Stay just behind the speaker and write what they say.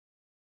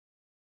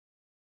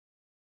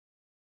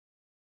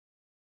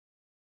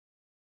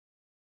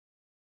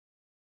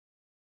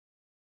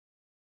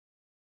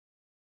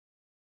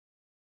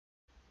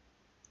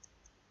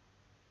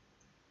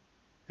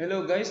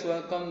Hello guys,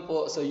 welcome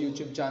po sa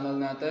YouTube channel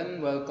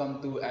natin.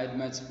 Welcome to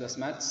AdMaths Plus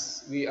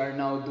Maths. We are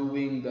now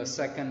doing the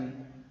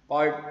second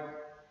part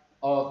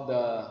of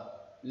the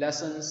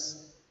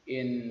lessons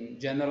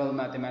in general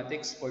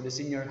mathematics for the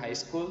senior high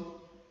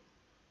school,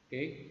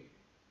 okay,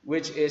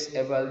 which is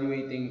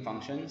evaluating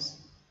functions.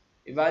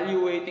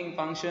 Evaluating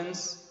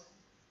functions,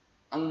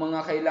 ang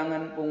mga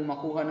kailangan pong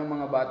makuha ng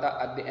mga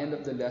bata at the end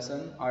of the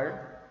lesson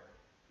are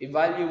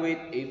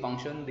evaluate a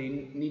function.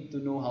 They need to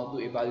know how to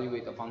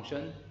evaluate a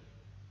function.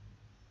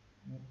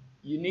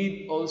 You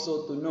need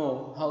also to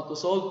know how to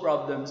solve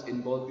problems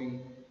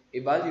involving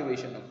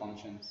evaluation of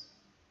functions.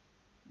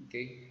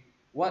 Okay?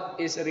 What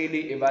is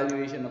really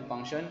evaluation of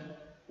function?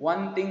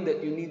 One thing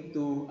that you need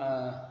to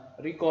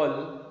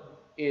recall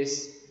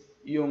is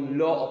yung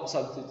law of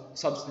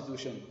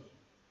substitution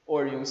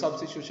or yung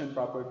substitution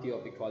property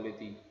of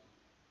equality,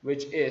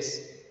 which is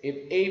if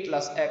a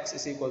plus x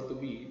is equal to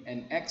b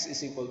and x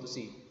is equal to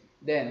c,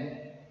 then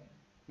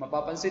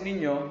mapapansin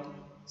ninyo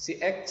si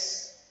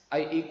x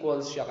ay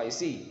equals siya kay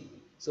c.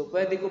 So,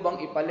 pwede ko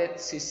bang ipalit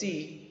si c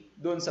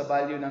doon sa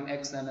value ng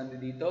x na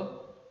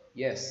nandito?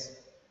 Yes.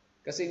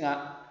 Kasi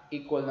nga,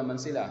 equal naman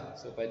sila.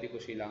 So, pwede ko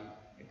silang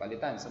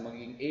ipalitan. So,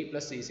 magiging a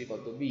plus c is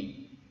equal to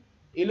b.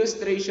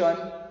 Illustration,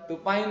 to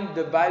find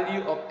the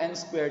value of n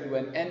squared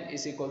when n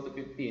is equal to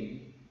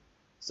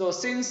 15. So,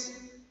 since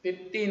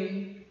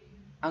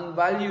 15 ang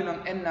value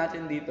ng n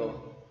natin dito,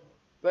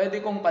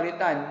 pwede kong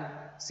palitan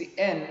si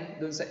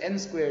n doon sa n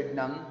squared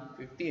ng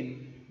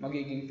 15.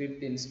 Magiging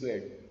 15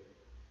 squared.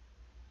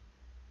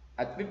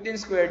 At 15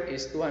 squared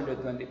is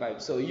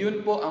 225. So,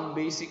 yun po ang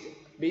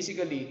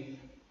basically,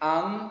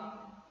 ang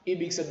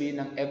ibig sabihin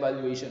ng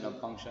evaluation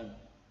of function.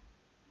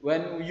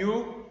 When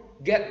you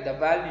get the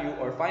value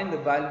or find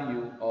the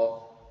value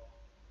of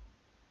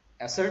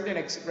a certain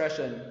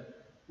expression,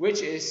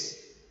 which is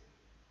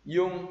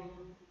yung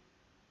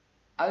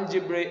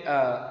algebraic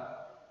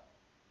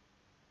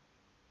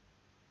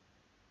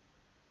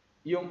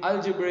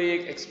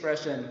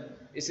expression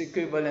is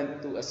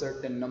equivalent to a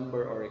certain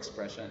number or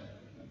expression.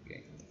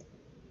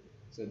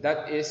 So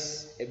that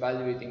is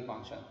evaluating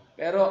function.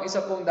 Pero isa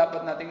pong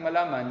dapat nating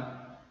malaman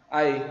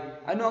ay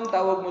ano ang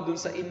tawag mo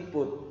dun sa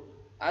input,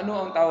 ano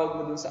ang tawag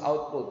mo dun sa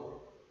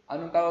output,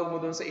 anong tawag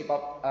mo dun sa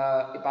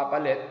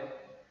ipapalit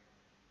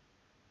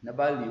na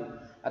value,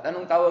 at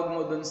anong tawag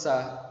mo dun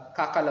sa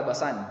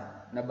kakalabasan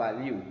na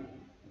value.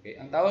 Okay?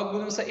 Ang tawag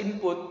mo dun sa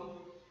input,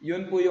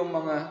 yun po yung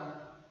mga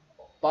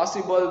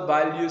possible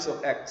values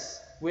of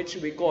x, which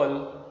we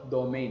call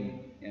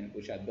domain. Yan po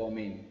siya,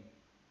 domain.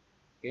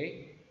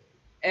 Okay?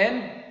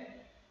 And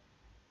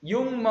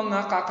yung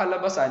mga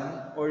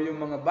kakalabasan or yung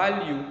mga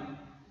value,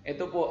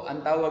 ito po,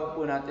 ang tawag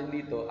po natin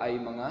dito ay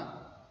mga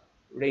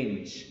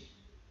range.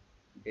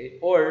 Okay?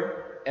 Or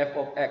f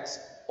of x.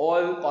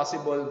 All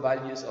possible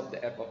values of the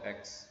f of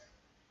x.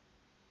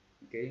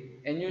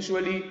 Okay? And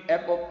usually,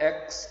 f of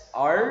x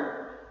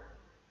are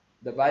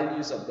the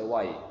values of the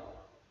y.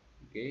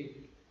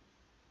 Okay?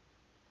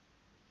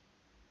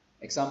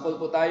 Example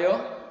po tayo.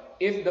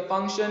 If the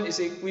function is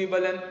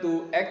equivalent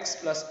to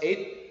x plus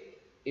 8,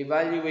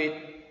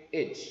 evaluate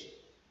h.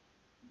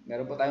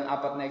 Meron po tayong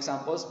 4 na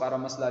examples para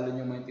mas lalo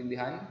nyo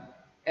maintindihan.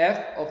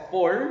 F of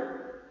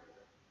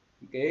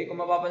 4. Okay,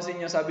 kung mapapansin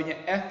nyo, sabi niya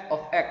f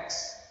of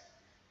x.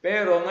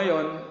 Pero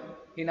ngayon,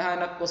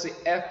 hinahanap ko si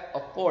f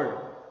of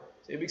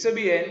 4. So, ibig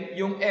sabihin,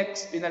 yung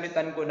x,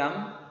 pinalitan ko ng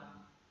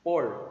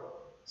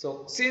 4.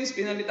 So, since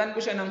pinalitan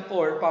ko siya ng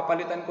 4,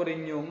 papalitan ko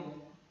rin yung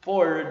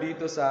 4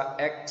 dito sa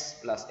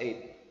x plus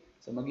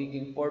 8. So,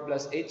 magiging 4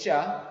 plus 8 siya,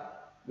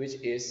 which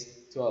is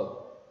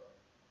 12.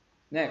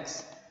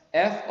 Next,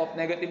 f of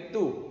negative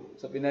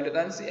 2. So,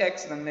 pinalitan si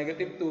x ng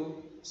negative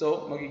 2.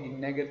 So, magiging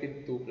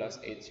negative 2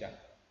 plus 8 siya,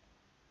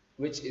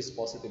 which is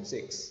positive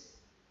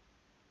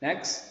 6.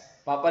 Next,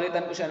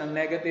 papalitan ko siya ng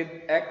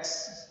negative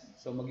x.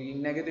 So,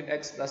 magiging negative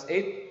x plus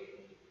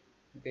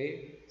 8.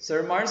 Okay?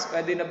 Sir Mars,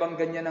 pwede na bang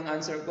ganyan ang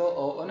answer ko?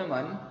 Oo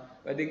naman.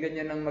 Pwede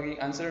ganyan ang maging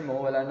answer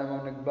mo. Wala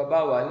namang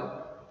nagbabawal.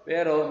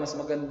 Pero, mas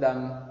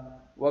magandang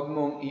wag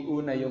mong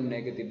iuna yung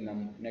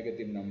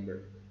negative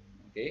number.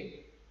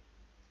 Okay?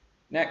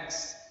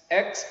 Next,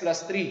 x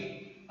plus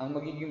 3 ang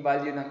magiging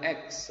value ng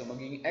x. So,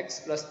 magiging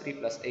x plus 3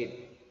 plus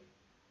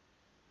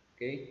 8.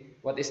 Okay?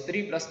 What is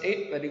 3 plus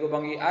 8? Pwede ko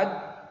bang i-add?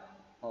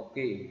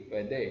 Okay,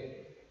 pwede.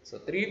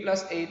 So, 3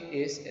 plus 8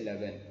 is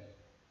 11.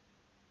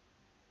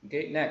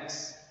 Okay,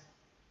 next.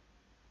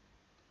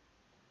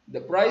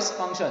 The price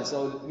function.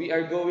 So, we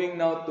are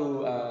going now to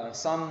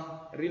some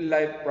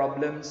real-life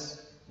problems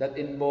that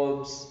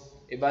involves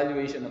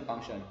evaluation of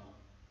function.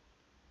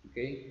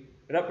 Okay?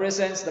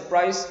 Represents the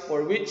price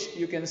for which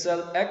you can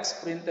sell X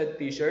printed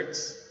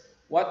t-shirts.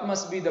 What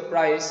must be the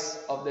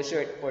price of the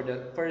shirt for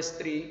the first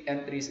 3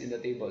 entries in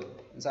the table?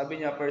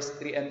 Sabi niya,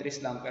 first 3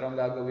 entries lang, pero ang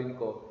gagawin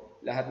ko,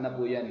 lahat na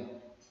po yan,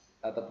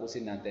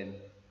 tatapusin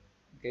natin.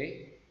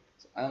 Okay?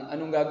 So,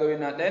 anong gagawin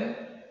natin?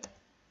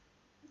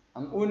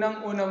 Ang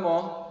unang-una mo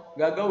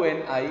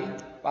gagawin ay,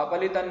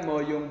 papalitan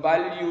mo yung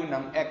value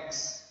ng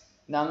X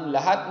ng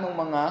lahat ng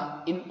mga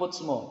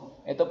inputs mo.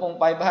 Ito pong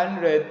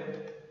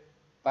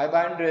 500,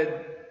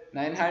 500,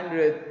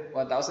 900,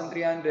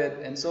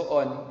 1,300, and so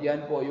on.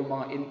 Yan po yung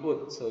mga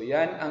input. So,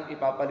 yan ang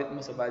ipapalit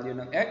mo sa value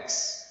ng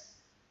x.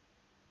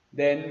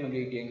 Then,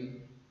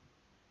 magiging,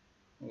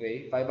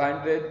 okay,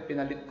 500,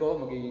 pinalit ko,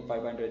 magiging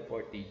 540.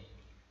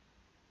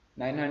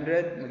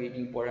 900,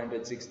 magiging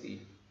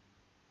 460.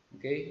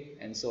 Okay,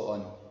 and so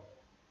on.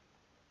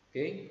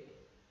 Okay?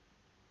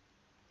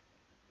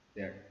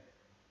 There.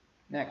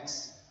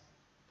 Next.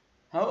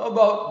 How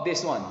about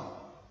this one?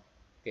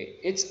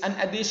 Okay, it's an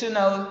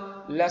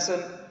additional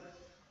lesson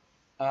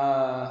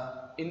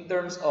in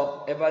terms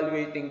of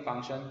evaluating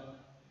function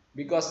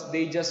because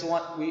I just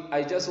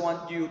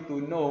want you to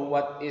know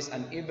what is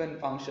an even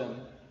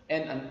function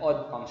and an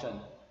odd function.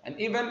 An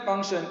even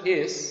function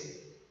is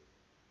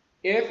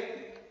if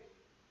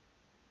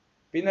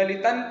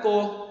pinalitan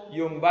ko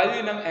yung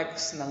value ng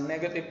x ng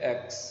negative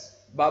x,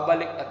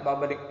 babalik at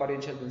babalik pa rin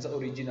siya dun sa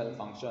original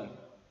function.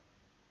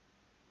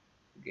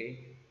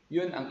 Okay?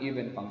 Yun ang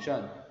even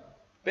function.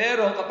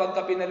 Pero kapag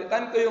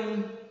pinalitan ko yung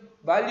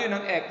value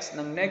ng x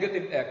ng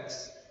negative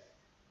x,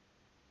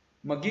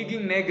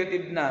 magiging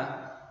negative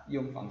na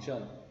yung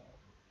function.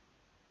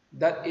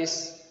 That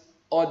is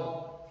odd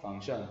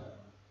function.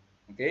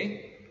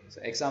 Okay?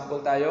 So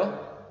example tayo.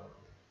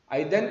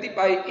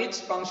 Identify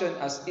each function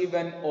as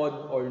even,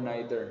 odd, or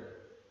neither.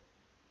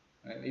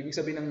 Ibig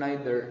sabihin ng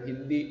neither,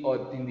 hindi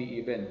odd, hindi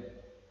even.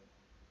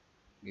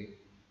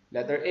 Okay?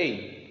 Letter A.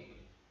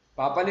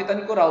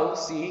 Papalitan ko raw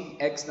si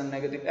x ng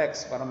negative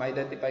x para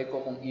ma-identify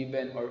ko kung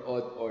even or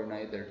odd or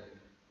neither.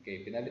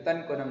 Okay,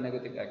 pinalitan ko ng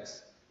negative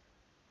x.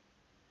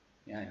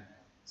 Yan.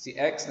 Si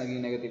x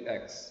naging negative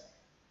x.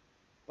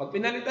 Pag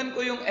pinalitan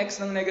ko yung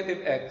x ng negative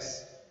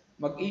x,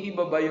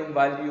 mag-iiba ba yung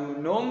value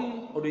ng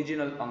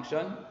original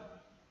function?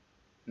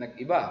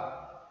 Nag-iba.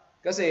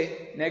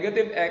 Kasi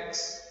negative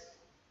x,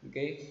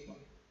 okay,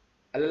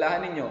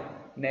 alalahanin nyo,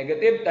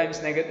 negative times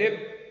negative,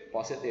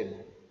 positive.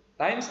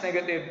 Times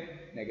negative,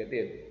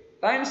 negative.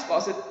 Times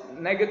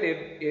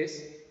negative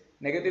is,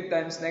 negative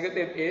times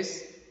negative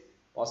is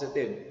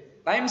positive.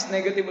 Times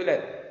negative ulit.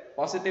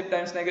 Positive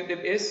times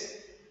negative is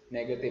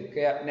negative.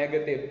 Kaya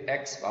negative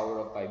x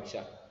power of 5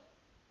 siya.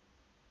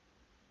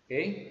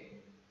 Okay?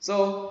 So,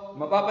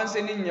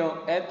 mapapansin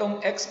ninyo, etong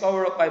x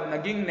power of 5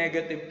 naging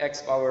negative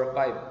x power of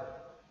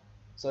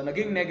 5. So,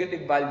 naging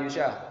negative value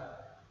siya.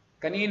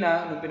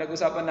 Kanina, nung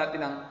pinag-usapan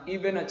natin ang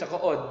even at saka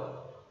odd,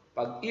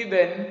 pag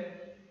even,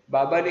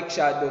 babalik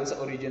siya doon sa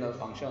original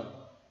function.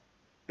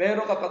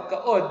 Pero kapag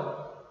ka-odd,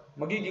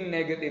 magiging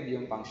negative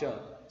yung function.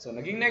 So,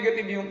 naging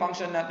negative yung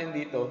function natin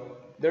dito.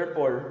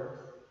 Therefore,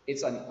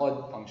 it's an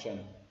odd function.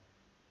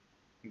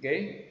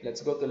 Okay?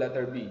 Let's go to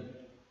letter B.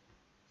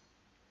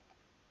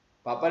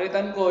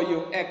 Papalitan ko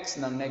yung x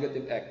ng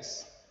negative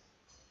x.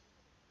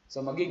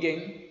 So,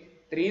 magiging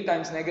 3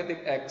 times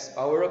negative x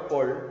power of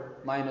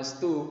 4 minus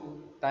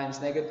 2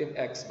 times negative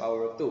x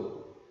power of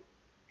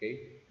 2.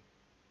 Okay?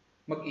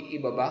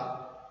 Mag-iiba ba?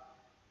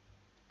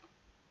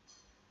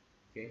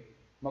 Okay?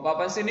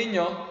 Mapapansin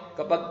ninyo,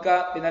 kapag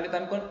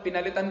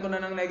pinalitan ko na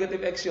ng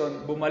negative x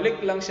yun,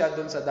 bumalik lang siya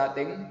dun sa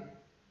dating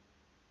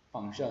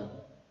function.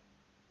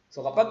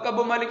 So kapag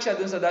bumalik siya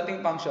dun sa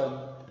dating function,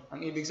 ang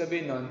ibig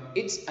sabihin nun,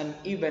 it's an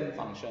even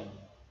function.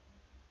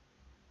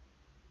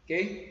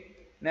 Okay?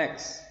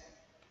 Next.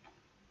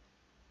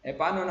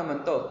 Paano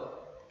naman to?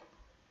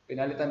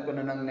 Pinalitan ko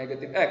na ng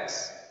negative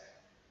x.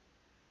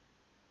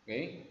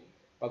 Okay?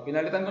 Pag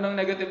pinalitan ko ng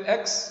negative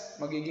x,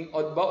 magiging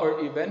odd ba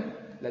or even?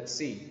 Let's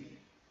see.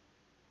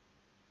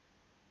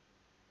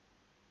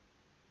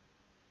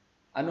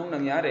 Anong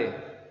nangyari?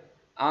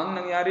 Ang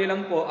nangyari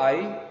lang po ay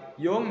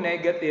yung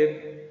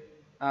negative,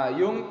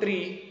 yung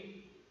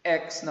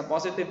 3x na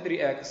positive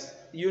 3x,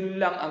 yun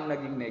lang ang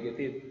naging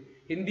negative.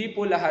 Hindi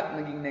po lahat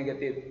naging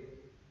negative.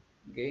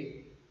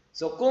 Okay?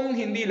 So kung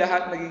hindi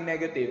lahat naging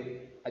negative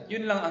at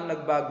yun lang ang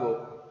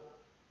nagbago,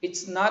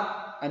 it's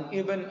not an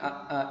even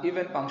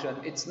function.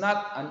 It's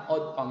not an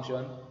odd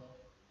function.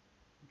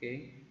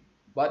 Okay?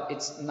 But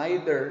it's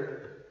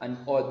neither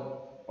an odd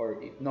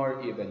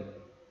nor even.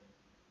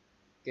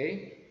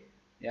 Okay?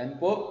 Yan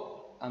po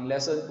ang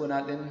lesson po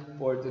natin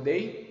for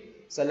today.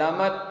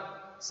 Salamat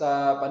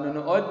sa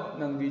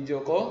panonood ng video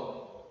ko.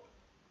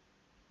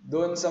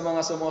 Doon sa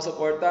mga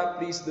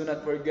sumusuporta, please do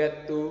not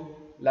forget to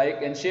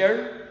like and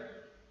share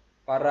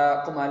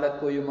para kumalat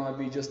po yung mga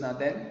videos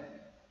natin.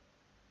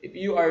 If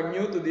you are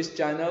new to this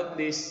channel,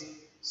 please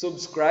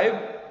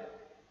subscribe.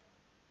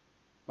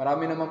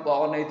 Marami naman po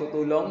ako na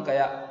itutulong,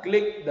 kaya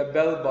click the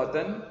bell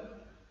button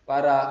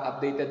para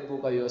updated po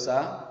kayo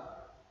sa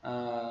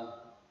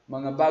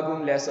mga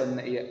bagong lesson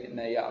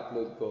na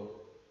i-upload ko.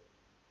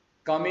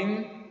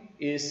 Coming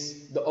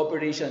is the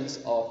operations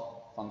of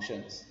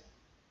functions.